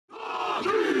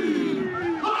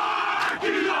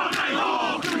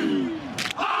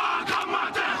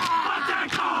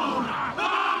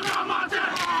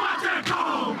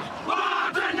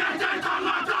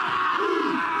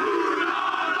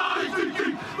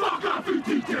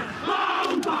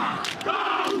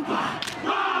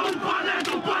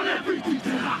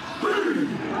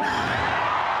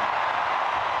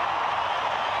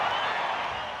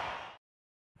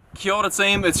Kia ora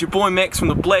team, it's your boy Max from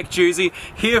the Black Jersey,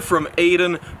 here from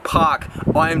Eden Park.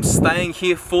 I am staying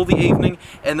here for the evening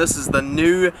and this is the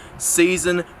new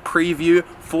season preview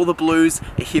for the Blues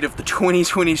ahead of the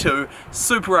 2022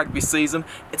 Super Rugby season.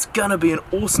 It's gonna be an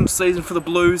awesome season for the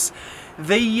Blues.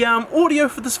 The audio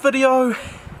for this video,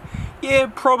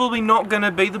 yeah, probably not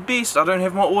gonna be the best. I don't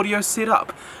have my audio set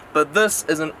up, but this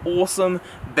is an awesome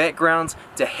background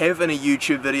to have in a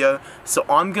YouTube video, so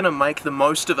I'm gonna make the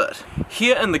most of it.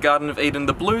 Here in the Garden of Eden,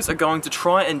 the Blues are going to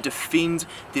try and defend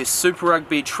their Super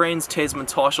Rugby Trans-Tasman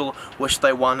title, which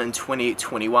they won in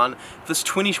 2021. This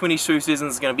 2022 season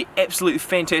is going to be absolutely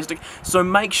fantastic, so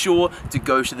make sure to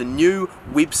go to the new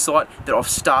website that I've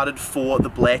started for the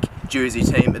Black Jersey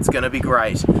team. It's going to be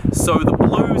great. So the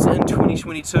Blues in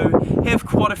 2022 have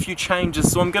quite a few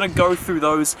changes, so I'm going to go through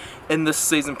those in this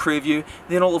season preview.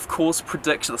 Then I'll of course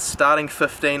predict the starting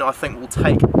 15 I think will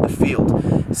take the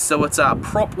field. So it's our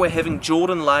prop, we're having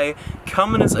Jordan Lay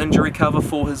come in as injury cover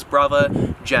for his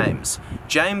brother James.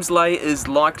 James Lay is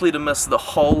likely to miss the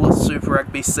whole Super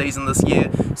Rugby season this year,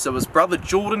 so his brother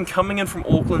Jordan coming in from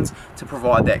Auckland to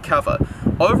provide that cover.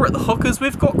 Over at the hookers,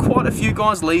 we've got quite a few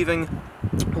guys leaving.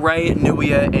 Ray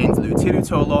Nuia and Luteru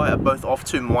Tolai are both off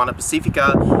to Moana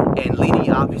Pacifica, and Lenny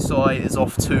Apisai is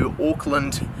off to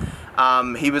Auckland.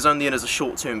 He was only in as a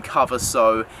short-term cover,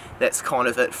 so that's kind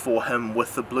of it for him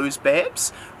with the Blues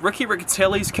Babs. Ricky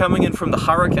Riccitelli's coming in from the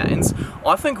Hurricanes.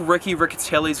 I think Ricky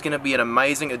Riccitelli's going to be an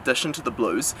amazing addition to the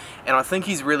Blues, and I think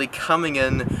he's really coming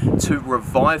in to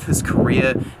revive his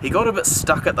career. He got a bit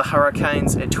stuck at the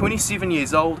Hurricanes. At 27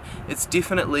 years old, it's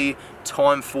definitely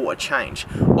time for a change.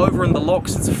 Over in the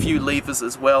locks, it's a few leavers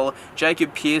as well.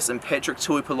 Jacob Pearce and Patrick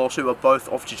Tuipulotu are both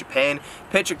off to Japan.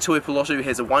 Patrick Tuipulotu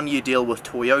has a one-year deal with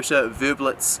Toyota,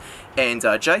 Verblitz, and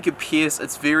Jacob Pearce,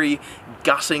 it's very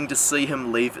gutting to see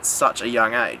him leave at such a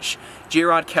young age.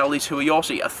 Gerard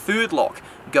Kauli-Tuioti, a third lock,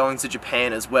 going to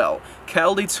Japan as well.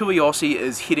 Kauli-Tuioti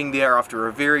is heading there after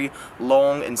a very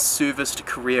long and serviced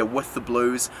career with the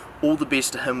Blues. All the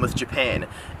best to him with Japan.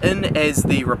 In as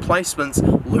the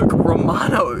replacement, Luke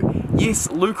Romano. Yes,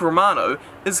 Luke Romano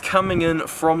is coming in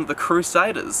from the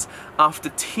Crusaders. After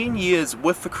 10 years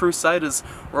with the Crusaders,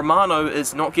 Romano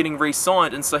is not getting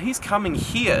re-signed, and so he's coming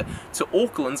here to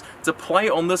Auckland to play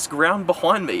on this ground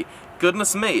behind me.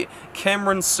 Goodness me.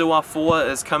 Cameron Suafua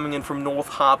is coming in from North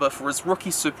Harbour for his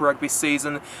rookie Super Rugby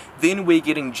season. Then we're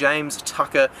getting James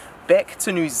Tucker back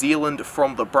to New Zealand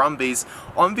from the Brumbies.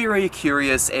 I'm very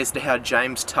curious as to how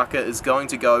James Tucker is going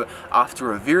to go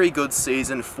after a very good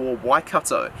season for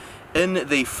Waikato. In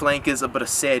the flankers, a bit of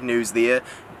sad news there.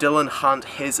 Dylan Hunt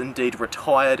has indeed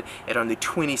retired at only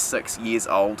 26 years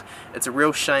old. It's a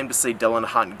real shame to see Dylan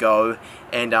Hunt go,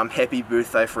 and happy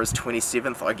birthday for his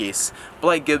 27th, I guess.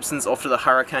 Blake Gibson's off to the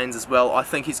Hurricanes as well. I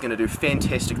think he's going to do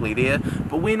fantastically there,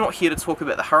 but we're not here to talk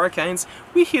about the Hurricanes.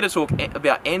 We're here to talk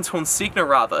about Anton Segner,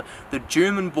 rather, the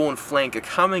German-born flanker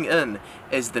coming in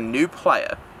as the new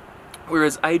player.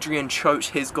 Whereas Adrian Choate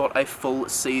has got a full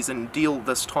season deal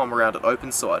this time around at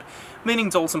Openside, meaning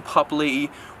Dalton Papali'i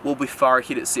will be far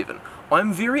ahead at 7.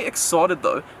 I'm very excited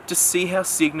though to see how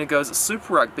Segner goes at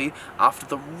Super Rugby after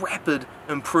the rapid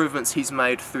improvements he's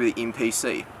made through the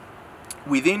NPC.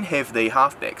 We then have the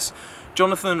halfbacks.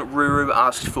 Jonathan Ruru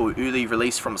asked for early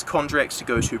release from his contract to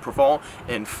go to Provence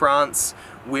in France,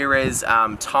 whereas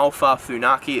Taufa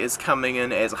Funaki is coming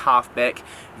in as a halfback.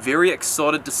 Very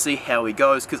excited to see how he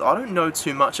goes, because I don't know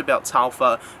too much about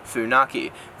Taufa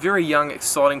Funaki. Very young,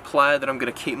 exciting player that I'm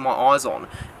going to keep my eyes on.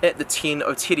 At the 10,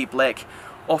 Otedi Black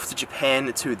off to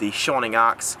Japan to the Shining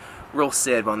Arcs. Real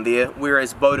sad one there.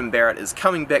 Whereas Beauden Barrett is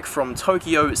coming back from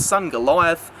Tokyo Sun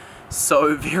Goliath.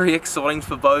 So very exciting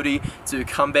for Bodie to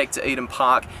come back to Eden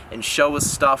Park and show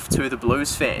his stuff to the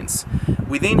Blues fans.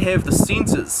 We then have the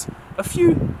centres, a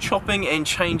few chopping and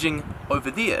changing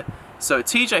over there. So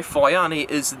TJ Faiani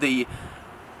is the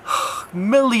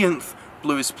millionth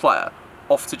Blues player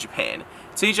off to Japan.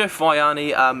 TJ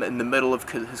Faiani in the middle of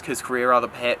his career, rather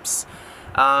perhaps.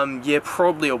 Yeah,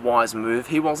 probably a wise move.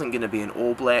 He wasn't going to be an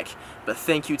All Black, but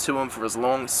thank you to him for his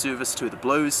long service to the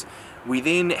Blues. We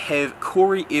then have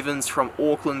Corey Evans from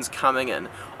Auckland coming in.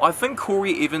 I think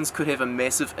Corey Evans could have a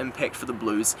massive impact for the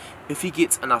Blues if he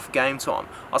gets enough game time.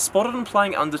 I spotted him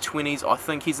playing under 20s. I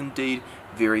think he's indeed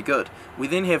very good. We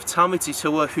then have Tamati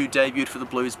Tua, who debuted for the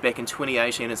Blues back in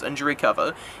 2018 as injury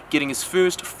cover, getting his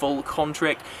first full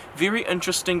contract. Very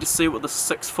interesting to see what the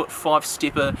 6'5"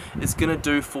 stepper is going to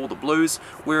do for the Blues,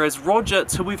 whereas Roger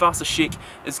Tuivasa-Sheck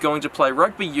is going to play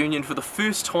rugby union for the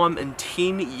first time in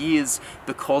 10 years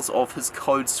because of his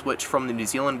code switch from the New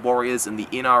Zealand Warriors in the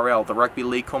NRL, the rugby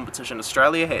league competition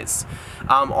Australia has.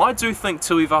 I do think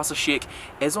Tuivasa-Sheck,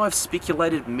 as I've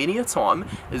speculated many a time,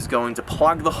 is going to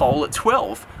plug the hole at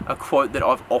 12, a quote that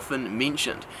I've often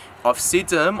mentioned. I've said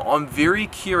to him, I'm very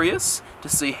curious to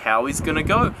see how he's going to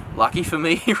go. Lucky for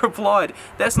me, he replied.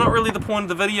 That's not really the point of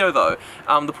the video though.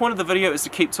 The point of the video is to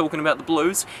keep talking about the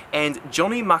Blues, and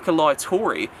Johnny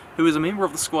Mikayla, who was a member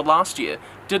of the squad last year,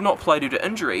 did not play due to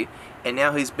injury, and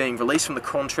now he's being released from the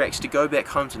contracts to go back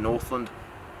home to Northland.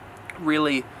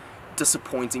 Really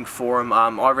disappointing for him.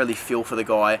 I really feel for the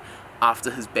guy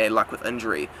after his bad luck with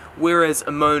injury. Whereas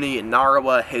Imoni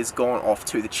Narawa has gone off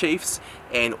to the Chiefs,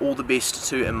 and all the best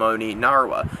to Imoni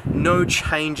Narawa. No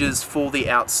changes for the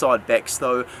outside backs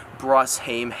though. Bryce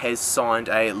Heem has signed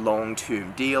a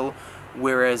long-term deal,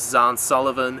 whereas Zahn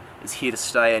Sullivan is here to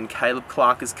stay and Caleb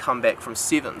Clark has come back from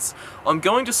Sevens. I'm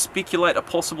going to speculate a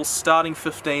possible starting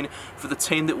 15 for the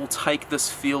team that will take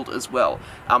this field as well.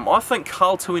 I think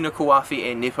Carl Tuinukuafi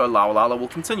and Nepo Laulala will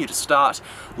continue to start.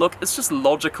 Look, it's just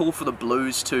logical for the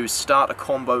Blues to start a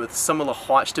combo with similar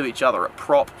heights to each other at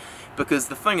prop, because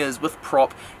the thing is, with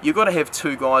prop, you've got to have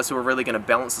two guys who are really going to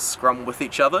balance the scrum with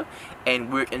each other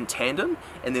and work in tandem,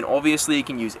 and then obviously you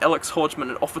can use Alex Hodgman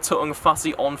and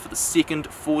Ofatu'ungafasi on for the second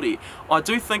 40. I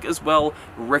do think as well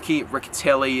Ricky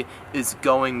Riccitelli is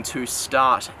going to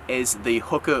start as the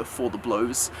hooker for the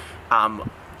Blues.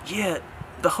 Yeah,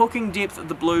 the hooking depth of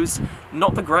the Blues,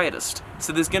 not the greatest,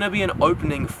 so there's going to be an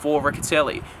opening for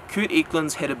Riccitelli. Kurt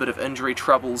Eklund's had a bit of injury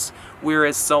troubles,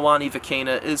 whereas Sawani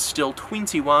Vakina is still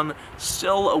 21,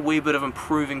 still a wee bit of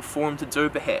improving for him to do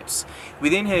perhaps. We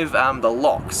then have the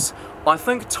locks. I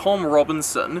think Tom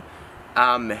Robinson,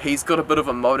 he's got a bit of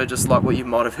a motor just like what you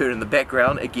might have heard in the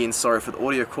background, again sorry for the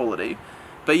audio quality.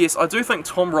 But yes, I do think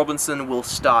Tom Robinson will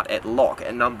start at lock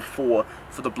at number 4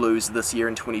 for the Blues this year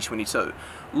in 2022.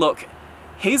 Look,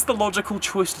 he's the logical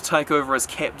choice to take over as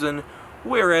captain,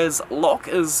 whereas lock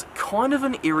is kind of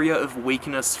an area of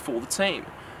weakness for the team.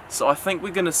 So I think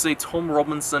we're going to see Tom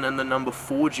Robinson in the number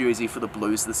 4 jersey for the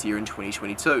Blues this year in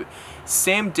 2022.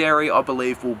 Sam Darry, I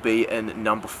believe, will be in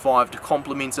number 5 to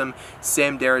complement him.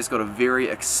 Sam Darry's got a very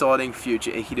exciting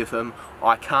future ahead of him.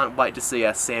 I can't wait to see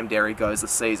how Sam Darry goes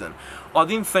this season. I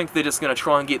then think they're just going to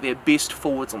try and get their best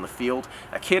forwards on the field.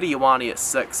 Akira Ioane at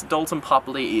 6, Dalton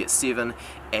Papali'i at 7,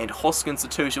 and Hoskins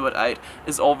Sotutu at 8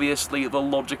 is obviously the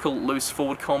logical loose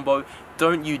forward combo.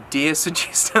 Don't you dare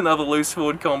suggest another loose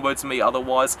forward combo to me,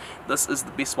 otherwise this is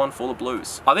the best one for the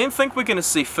Blues. I then think we're going to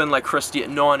see Finlay Christie at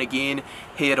 9 again.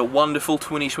 He had a wonderful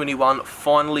 2021,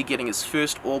 finally getting his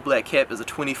first All Black cap as a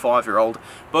 25-year-old.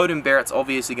 Beauden Barrett's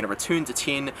obviously going to return to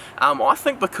 10. I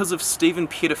think because of Stephen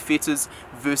Petafeta's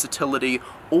versatility,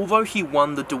 although he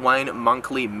won the Dwayne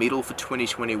Monkley medal for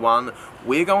 2021,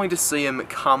 we're going to see him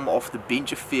come off the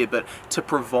bench a fair bit to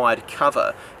provide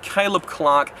cover. Caleb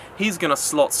Clark, he's going to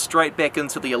slot straight back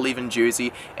into the 11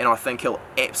 jersey, and I think he'll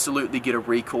absolutely get a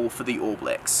recall for the All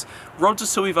Blacks. Roger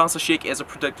Tuivasa-Sheck, as I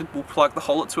predicted, will plug the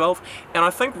hole at 12, and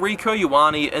I think Rieko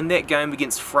Ioane in that game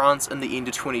against France in the end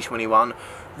of 2021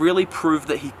 really proved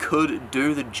that he could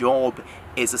do the job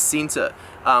as a centre.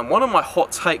 One of my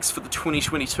hot takes for the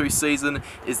 2022 season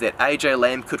is that AJ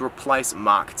Lamb could replace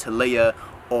Mark Talia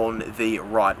on the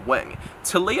right wing.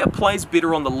 Talia plays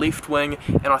better on the left wing,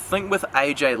 and I think with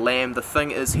AJ Lamb the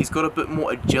thing is he's got a bit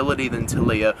more agility than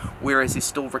Talia, whereas he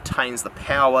still retains the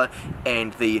power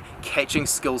and the catching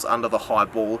skills under the high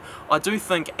ball. I do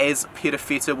think as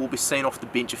Petafeta will be seen off the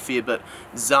bench a fair bit,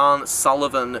 Zahn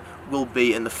Sullivan will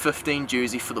be in the 15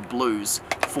 jersey for the Blues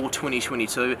for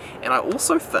 2022, and I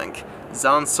also think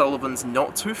Zahn Sullivan's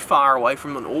not too far away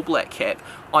from an All Black cap.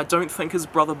 I don't think his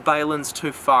brother Balin's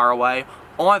too far away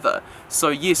either. So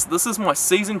yes, this is my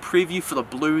season preview for the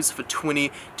Blues for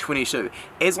 2022.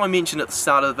 As I mentioned at the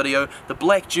start of the video, the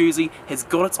black jersey has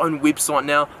got its own website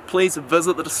now. Please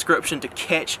visit the description to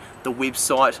catch the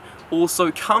website. Also,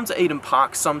 come to Eden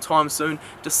Park sometime soon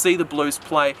to see the Blues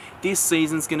play. Their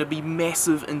season's going to be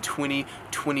massive in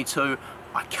 2022.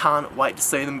 I can't wait to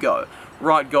see them go.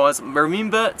 Right guys,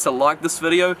 remember to like this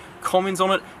video, comment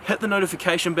on it, hit the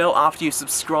notification bell after you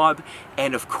subscribe,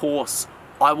 and of course,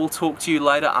 I will talk to you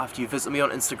later after you visit me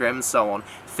on Instagram and so on.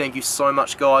 Thank you so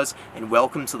much guys, and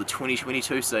welcome to the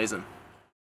 2022 season.